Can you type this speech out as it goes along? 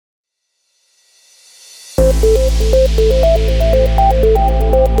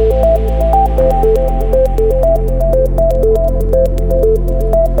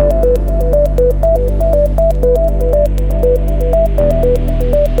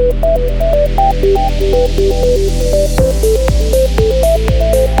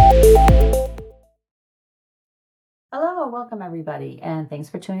everybody, and thanks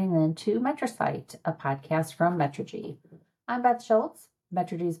for tuning in to MetriSight, a podcast from Metrigy. I'm Beth Schultz,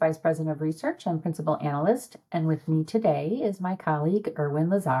 Metrigy's Vice President of Research and Principal Analyst, and with me today is my colleague, Irwin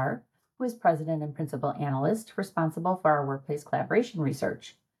Lazar, who is President and Principal Analyst responsible for our workplace collaboration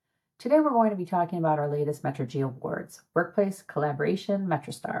research. Today we're going to be talking about our latest Metrigy Awards, Workplace Collaboration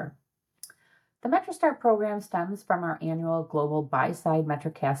MetriStar. The MetriStar program stems from our annual global buy-side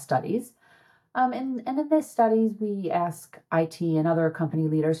MetriCast studies. And in these studies, we ask IT and other company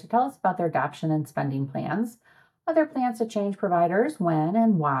leaders to tell us about their adoption and spending plans, their plans to change providers, when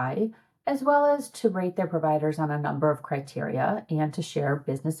and why, as well as to rate their providers on a number of criteria and to share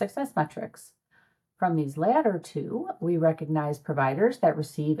business success metrics. From these latter two, we recognize providers that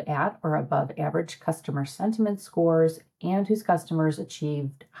receive at or above average customer sentiment scores and whose customers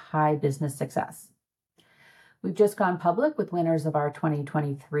achieved high business success. We've just gone public with winners of our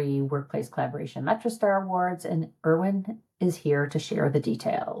 2023 Workplace Collaboration MetriStar Awards, and Irwin is here to share the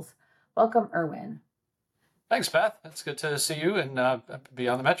details. Welcome, Irwin. Thanks, Beth. It's good to see you and be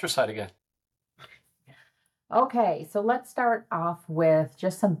on the MetriSight again. Okay, so let's start off with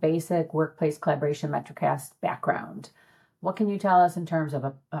just some basic Workplace Collaboration MetriCast background. What can you tell us in terms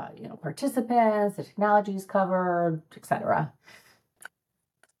of participants, the technologies covered, etc.?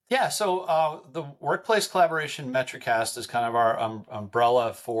 Yeah, so the Workplace Collaboration MetriCast is kind of our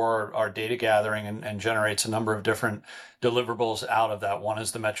umbrella for our data gathering and generates a number of different deliverables out of that. One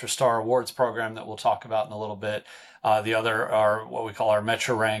is the MetriStar Awards program that we'll talk about in a little bit. The other are what we call our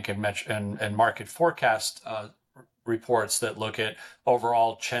MetriRank and market forecast reports that look at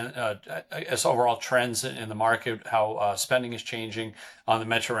overall trends in the market, how spending is changing. On the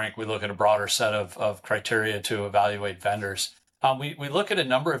MetriRank, we look at a broader set of criteria to evaluate vendors. We look at a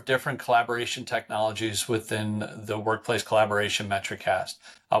number of different collaboration technologies within the Workplace Collaboration MetriCast.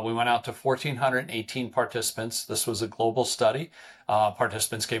 We went out to 1,418 participants. This was a global study.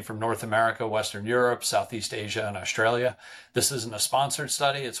 Participants came from North America, Western Europe, Southeast Asia, and Australia. This isn't a sponsored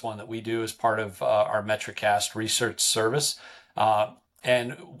study. It's one that we do as part of our MetriCast research service.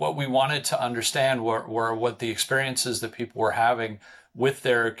 And what we wanted to understand were what the experiences that people were having with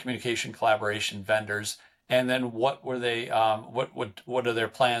their communication collaboration vendors. And then what were they? What are their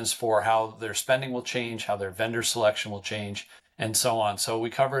plans for how their spending will change, how their vendor selection will change, and so on. So we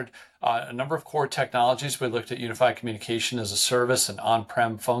covered a number of core technologies. We looked at unified communication as a service and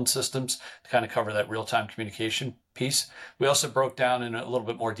on-prem phone systems to kind of cover that real-time communication piece. We also broke down in a little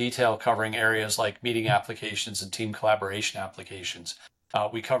bit more detail, covering areas like meeting applications and team collaboration applications.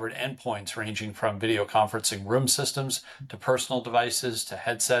 We covered endpoints ranging from video conferencing room systems to personal devices to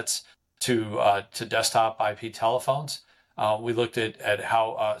headsets, to desktop IP telephones. We looked at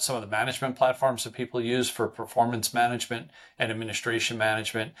how some of the management platforms that people use for performance management and administration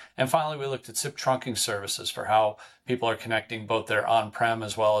management. And finally, we looked at SIP trunking services for how people are connecting both their on-prem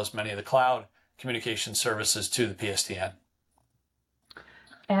as well as many of the cloud communication services to the PSTN.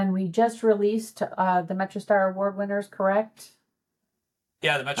 And we just released the MetriStar Award winners, correct?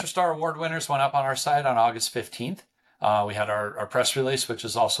 Yeah, the MetriStar Award winners went up on our site on August 15th. We had our press release, which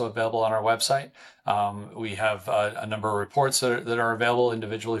is also available on our website. We have a number of reports that are available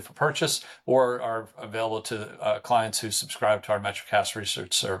individually for purchase or are available to clients who subscribe to our MetriCast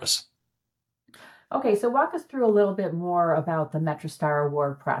research service. Okay, so walk us through a little bit more about the MetriStar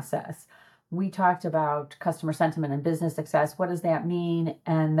Award process. We talked about customer sentiment and business success. What does that mean?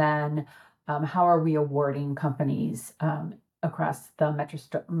 And then how are we awarding companies across the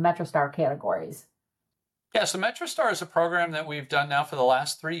MetriStar categories? Yeah, so MetriStar is a program that we've done now for the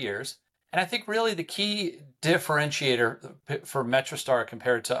last 3 years. And I think really the key differentiator for MetriStar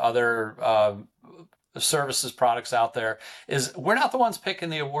compared to other services products out there is we're not the ones picking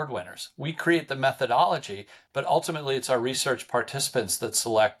the award winners. We create the methodology, but ultimately it's our research participants that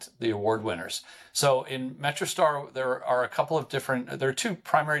select the award winners. So in MetriStar, there are two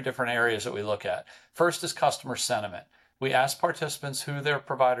primary different areas that we look at. First is customer sentiment. We ask participants who their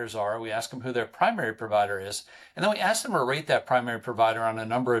providers are. We ask them who their primary provider is. And then we ask them to rate that primary provider on a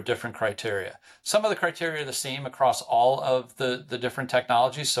number of different criteria. Some of the criteria are the same across all of the different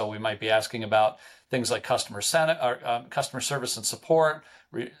technologies. So we might be asking about things like customer service and support,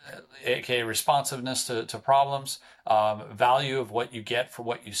 aka responsiveness to problems, value of what you get for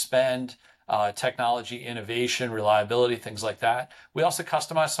what you spend, technology, innovation, reliability, things like that. We also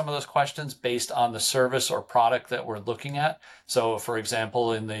customize some of those questions based on the service or product that we're looking at. So for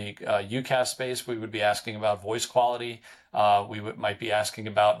example, in the UCaaS space, we would be asking about voice quality. Might be asking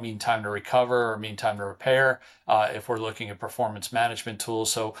about mean time to recover or mean time to repair if we're looking at performance management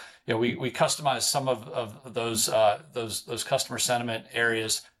tools. So we customize some of those customer sentiment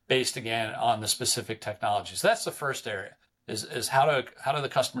areas based again on the specific technologies. So that's the first area, is how do the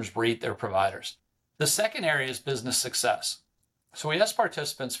customers rate their providers. The second area is business success. So we asked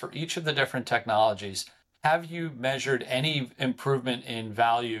participants for each of the different technologies, have you measured any improvement in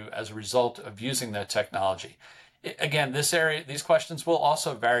value as a result of using that technology? Again, these questions will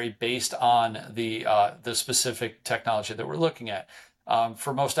also vary based on the specific technology that we're looking at.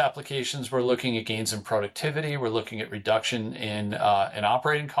 For most applications, we're looking at gains in productivity, we're looking at reduction in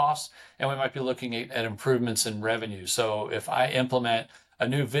operating costs, and we might be looking at improvements in revenue. So if I implement a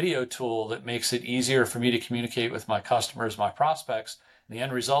new video tool that makes it easier for me to communicate with my customers, my prospects, the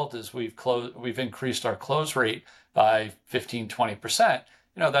end result is we've increased our close rate by 15-20%.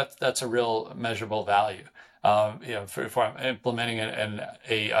 That's a real measurable value. If I'm implementing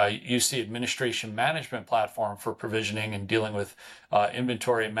a UC administration management platform for provisioning and dealing with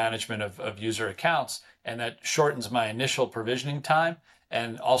inventory and management of user accounts, and that shortens my initial provisioning time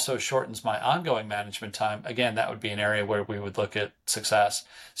and also shortens my ongoing management time, again, that would be an area where we would look at success.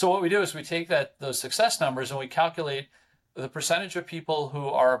 So what we do is we take those success numbers and we calculate the percentage of people who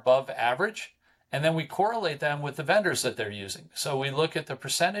are above average, and then we correlate them with the vendors that they're using. So we look at the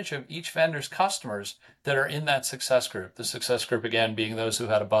percentage of each vendor's customers that are in that success group. The success group, again, being those who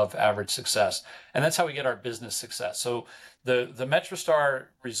had above average success. And that's how we get our business success. So the MetriStar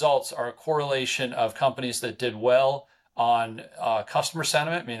results are a correlation of companies that did well on customer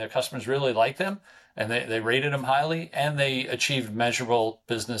sentiment, meaning their customers really like them, and they rated them highly, and they achieved measurable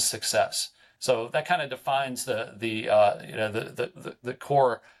business success. So that kind of defines the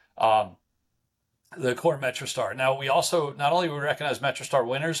core MetriStar. Now, we also not only recognize MetriStar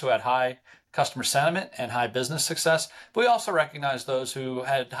winners who had high customer sentiment and high business success, but we also recognize those who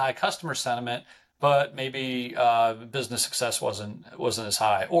had high customer sentiment, but maybe business success wasn't as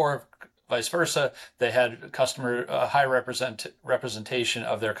high, or vice versa. They had high representation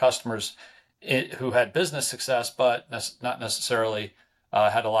of their customers who had business success, but not necessarily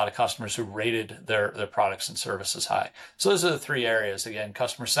had a lot of customers who rated their products and services high. So those are the three areas. Again,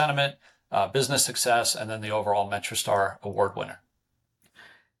 customer sentiment, business success, and then the overall MetriStar award winner.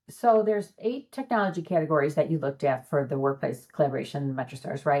 So there's 8 technology categories that you looked at for the workplace collaboration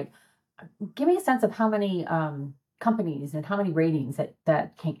MetriStars, right? Give me a sense of how many companies and how many ratings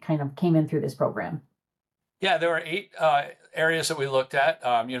that came in through this program. Yeah, there were 8 areas that we looked at.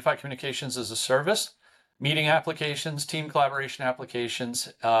 Unified Communications as a Service, meeting applications, team collaboration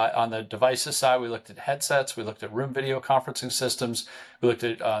applications. On the devices side, we looked at headsets, we looked at room video conferencing systems, we looked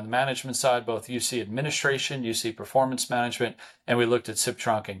at on the management side, both UC administration, UC performance management, and we looked at SIP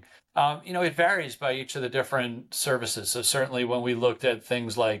trunking. It varies by each of the different services. So certainly when we looked at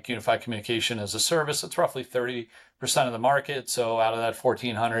things like Unified Communication as a Service, it's roughly 30% of the market. So out of that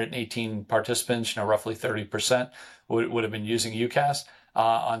 1,418 participants, roughly 30% would have been using UCaaS.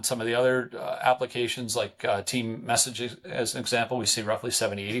 On some of the other applications like team messages, as an example, we see roughly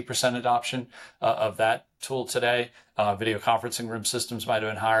 70-80% adoption of that tool today. Video conferencing room systems might have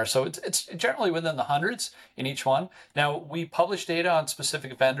been higher. So it's generally within the hundreds in each one. Now, we publish data on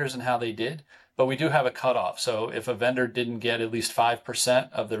specific vendors and how they did, but we do have a cutoff. So if a vendor didn't get at least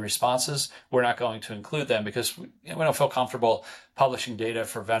 5% of the responses, we're not going to include them because we don't feel comfortable publishing data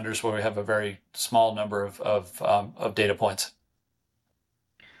for vendors where we have a very small number of data points.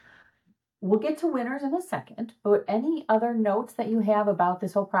 We'll get to winners in a second, but any other notes that you have about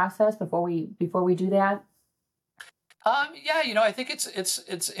this whole process before we do that? I think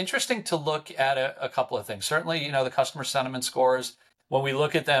it's interesting to look at a couple of things. Certainly, the customer sentiment scores. When we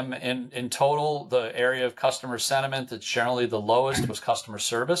look at them in total, the area of customer sentiment that's generally the lowest was customer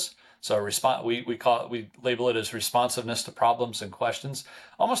service. So we label it as responsiveness to problems and questions.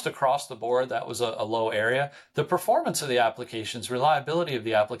 Almost across the board, that was a low area. The performance of the applications, reliability of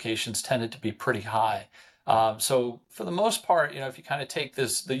the applications tended to be pretty high. So for the most part, if you kind of take the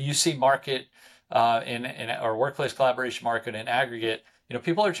UC market in our workplace collaboration market in aggregate,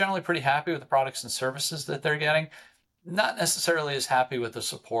 people are generally pretty happy with the products and services that they're getting. Not necessarily as happy with the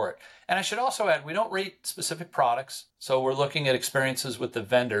support. And I should also add, we don't rate specific products. So we're looking at experiences with the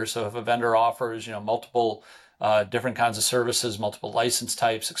vendor. So if a vendor offers, multiple different kinds of services, multiple license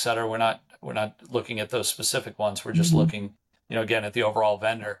types, et cetera, we're not looking at those specific ones. We're just looking, again, at the overall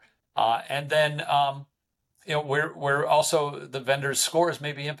vendor. And then, we're also, the vendor's scores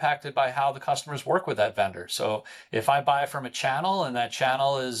may be impacted by how the customers work with that vendor. So if I buy from a channel and that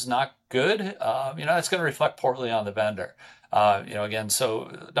channel is not good, that's going to reflect poorly on the vendor. Again, so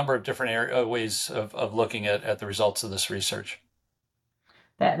a number of different ways of looking at the results of this research.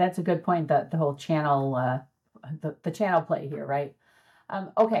 That's a good point. The whole channel, the channel play here, right?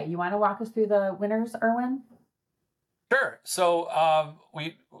 Okay, you want to walk us through the winners, Irwin? Sure. So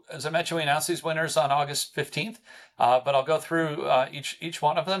as I mentioned, we announced these winners on August 15th, but I'll go through each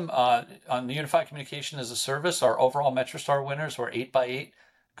one of them. On the Unified Communication as a Service, our overall MetriStar winners were 8x8,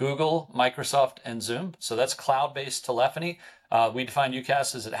 Google, Microsoft, and Zoom. So that's cloud-based telephony. We define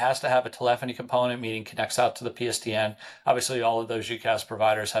UCaaS as it has to have a telephony component, meaning connects out to the PSTN. Obviously, all of those UCaaS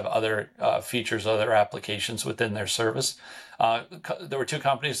providers have other features, other applications within their service. There were two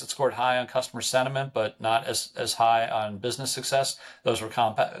companies that scored high on customer sentiment, but not as high on business success. Those were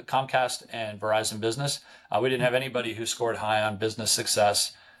Comcast and Verizon Business. We didn't have anybody who scored high on business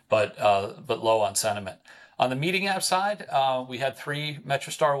success, but low on sentiment. On the meeting app side, we had three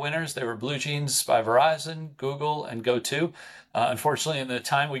MetriStar winners. They were BlueJeans by Verizon, Google, and GoTo. Unfortunately, in the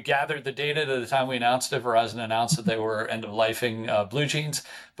time we gathered the data to the time we announced it, Verizon announced that they were end-of-lifing BlueJeans.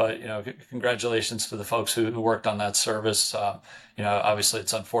 But congratulations to the folks who worked on that service. Obviously,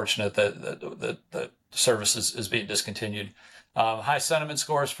 it's unfortunate that the service is being discontinued. High sentiment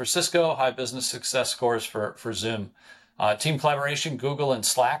scores for Cisco, high business success scores for Zoom. Team collaboration, Google and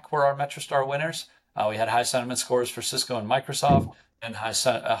Slack were our MetriStar winners. We had high sentiment scores for Cisco and Microsoft, and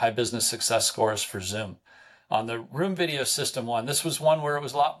high business success scores for Zoom. On the room video system one, this was one where it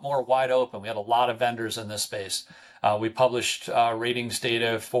was a lot more wide open. We had a lot of vendors in this space. We published ratings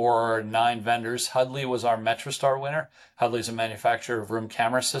data for 9 vendors. Hudley was our MetriStar winner. Hudley is a manufacturer of room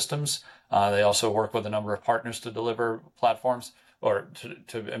camera systems. They also work with a number of partners to deliver platforms or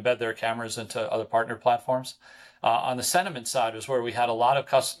to embed their cameras into other partner platforms. On the sentiment side was where we had a lot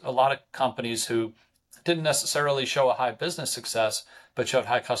of companies who didn't necessarily show a high business success, but showed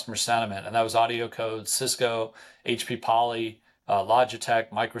high customer sentiment. And that was AudioCode, Cisco, HP Poly, Logitech,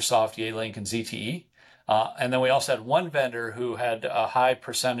 Microsoft, Yealink, and ZTE. And then we also had one vendor who had a high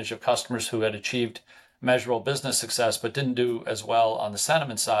percentage of customers who had achieved measurable business success, but didn't do as well on the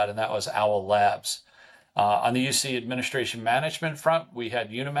sentiment side, and that was Owl Labs. On the UC administration management front, we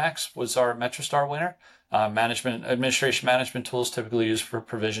had Unimax was our MetriStar winner. Administration management tools typically used for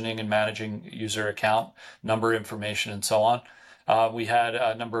provisioning and managing user account, number information, and so on. We had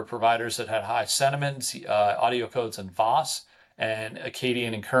a number of providers that had high sentiments, AudioCodes and VOS, and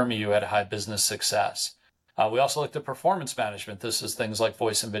Acadian and Kermi who had high business success. We also looked at performance management. This is things like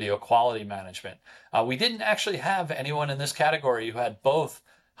voice and video quality management. We didn't actually have anyone in this category who had both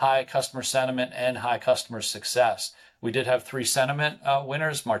high customer sentiment and high customer success. We did have 3 sentiment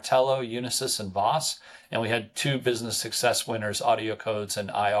winners, Martello, Unisys, and VOS, and we had 2 business success winners, AudioCodes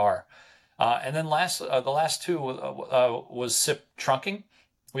and IR. And then the last 2 was SIP trunking.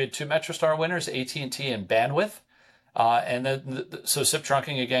 We had 2 MetriStar winners, AT&T and Bandwidth. And then, so SIP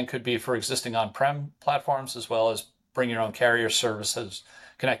trunking, again, could be for existing on-prem platforms as well as bring your own carrier services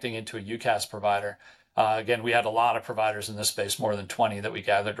connecting into a UCaaS provider. Again, we had a lot of providers in this space, more than 20 that we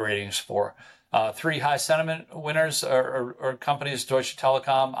gathered ratings for. 3 high sentiment winners are companies, Deutsche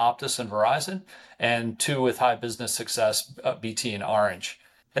Telekom, Optus, and Verizon, and 2 with high business success, BT and Orange.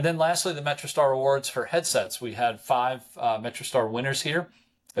 And then lastly, the MetriStar Awards for headsets. We had 5 MetriStar winners here.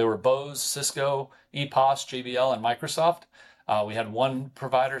 They were Bose, Cisco, EPOS, JBL, and Microsoft. We had 1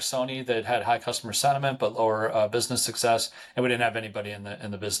 provider, Sony, that had high customer sentiment but lower business success, and we didn't have anybody in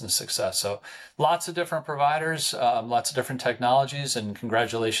the business success. So lots of different providers, lots of different technologies, and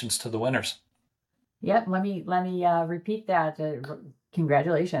congratulations to the winners. Yep, let me repeat that.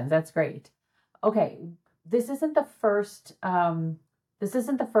 Congratulations, that's great. Okay, this isn't the first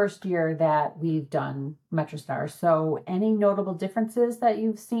year that we've done MetriStar. So any notable differences that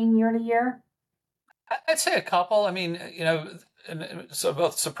you've seen year to year? I'd say a couple. I mean, so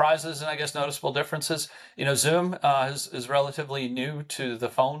both surprises and I guess noticeable differences. Zoom is relatively new to the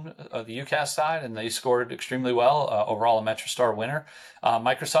phone, the UCaaS side, and they scored extremely well. Overall, a MetriStar winner.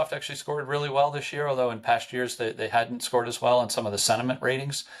 Microsoft actually scored really well this year, although in past years they hadn't scored as well in some of the sentiment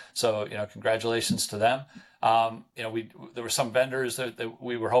ratings. So, congratulations to them. There were some vendors that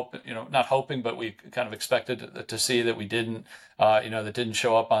we were not hoping, but we kind of expected to see that we didn't, that didn't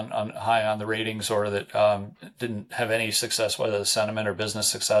show up on high on the ratings or that didn't have any success, whether the sentiment or business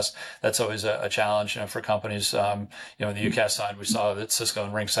success. That's always a challenge, for companies. In the UCaaS side, we saw that Cisco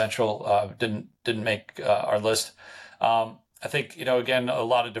and RingCentral didn't make our list. I think, again, a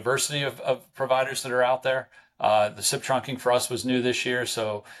lot of diversity of providers that are out there. The SIP trunking for us was new this year,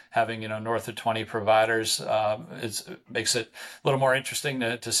 so having north of 20 providers makes it a little more interesting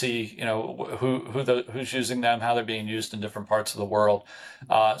to see who's using them, how they're being used in different parts of the world.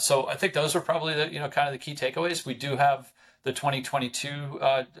 So I think those are probably the kind of the key takeaways. We do have the 2022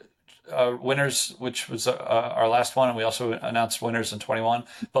 winners, which was our last one, and we also announced winners in 21.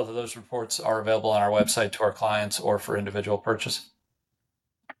 Both of those reports are available on our website to our clients or for individual purchase.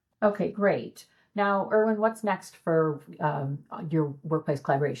 Okay, great. Now, Irwin, what's next for your workplace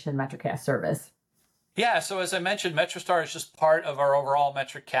collaboration MetriCast service? Yeah, so as I mentioned, MetriStar is just part of our overall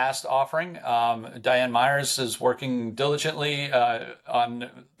MetriCast offering. Diane Myers is working diligently on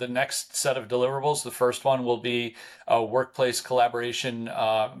the next set of deliverables. The first one will be a workplace collaboration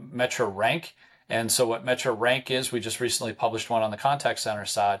MetriRank. And so what MetriRank is, we just recently published one on the contact center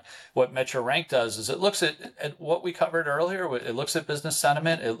side. What MetriRank does is it looks at what we covered earlier. It looks at business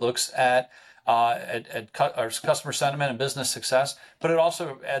sentiment. It looks at our customer sentiment and business success, but it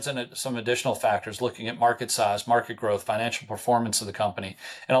also adds in some additional factors, looking at market size, market growth, financial performance of the company,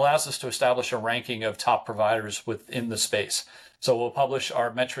 and allows us to establish a ranking of top providers within the space. So we'll publish our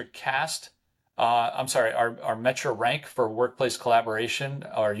MetriCast, our MetriRank for workplace collaboration.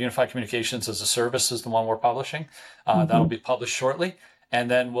 Our Unified Communications as a Service is the one we're publishing. That'll be published shortly. And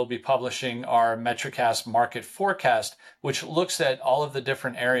then we'll be publishing our MetriCast Market Forecast, which looks at all of the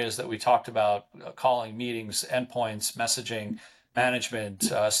different areas that we talked about, calling, meetings, endpoints, messaging, management,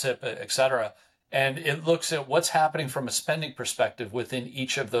 SIP, et cetera. And it looks at what's happening from a spending perspective within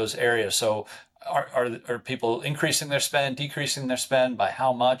each of those areas. So are people increasing their spend, decreasing their spend, by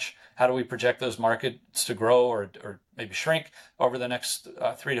how much? How do we project those markets to grow or maybe shrink over the next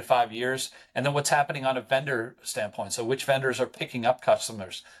 3 to 5 years? And then what's happening on a vendor standpoint? So which vendors are picking up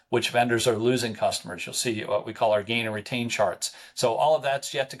customers? Which vendors are losing customers? You'll see what we call our gain and retain charts. So all of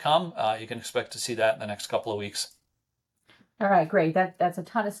that's yet to come. You can expect to see that in the next couple of weeks. All right, great. That's a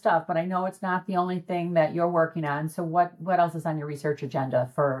ton of stuff, but I know it's not the only thing that you're working on. So what else is on your research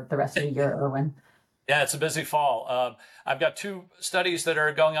agenda for the rest of the year, Irwin? Yeah, it's a busy fall. I've got 2 studies that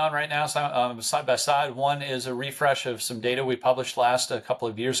are going on right now, side by side. One is a refresh of some data we published a couple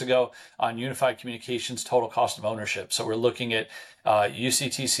of years ago on unified communications total cost of ownership. So we're looking at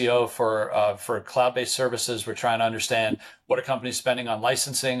UCTCO for cloud-based services. We're trying to understand what are companies spending on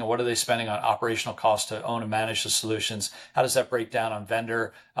licensing and what are they spending on operational costs to own and manage the solutions. How does that break down on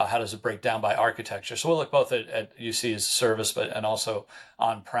vendor? How does it break down by architecture? So we'll look both at UC as a service, and also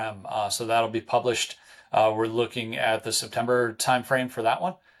on-prem. So that'll be published. We're looking at the September timeframe for that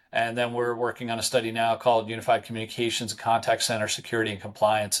one. And then we're working on a study now called Unified Communications and Contact Center Security and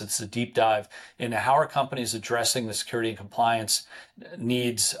Compliance. It's a deep dive into how are companies addressing the security and compliance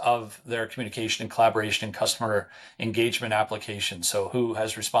needs of their communication and collaboration and customer engagement applications. So who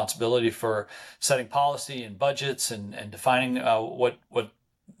has responsibility for setting policy and budgets and defining what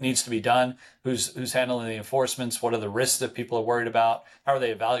needs to be done, who's handling the enforcements, what are the risks that people are worried about, how are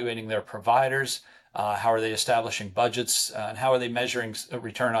they evaluating their providers, how are they establishing budgets, and how are they measuring a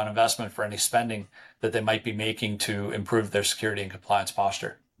return on investment for any spending that they might be making to improve their security and compliance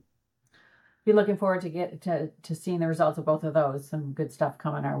posture. Be looking forward to seeing the results of both of those. Some good stuff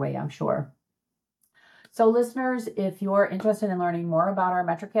coming our way, I'm sure. So listeners, if you're interested in learning more about our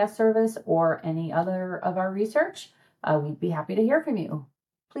MetriCast service or any other of our research, we'd be happy to hear from you.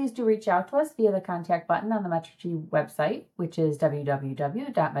 Please do reach out to us via the contact button on the Metrigy website, which is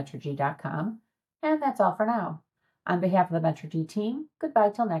www.metrigy.com. And that's all for now. On behalf of the Metrigy team, goodbye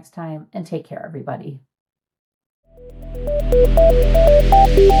till next time, and take care, everybody.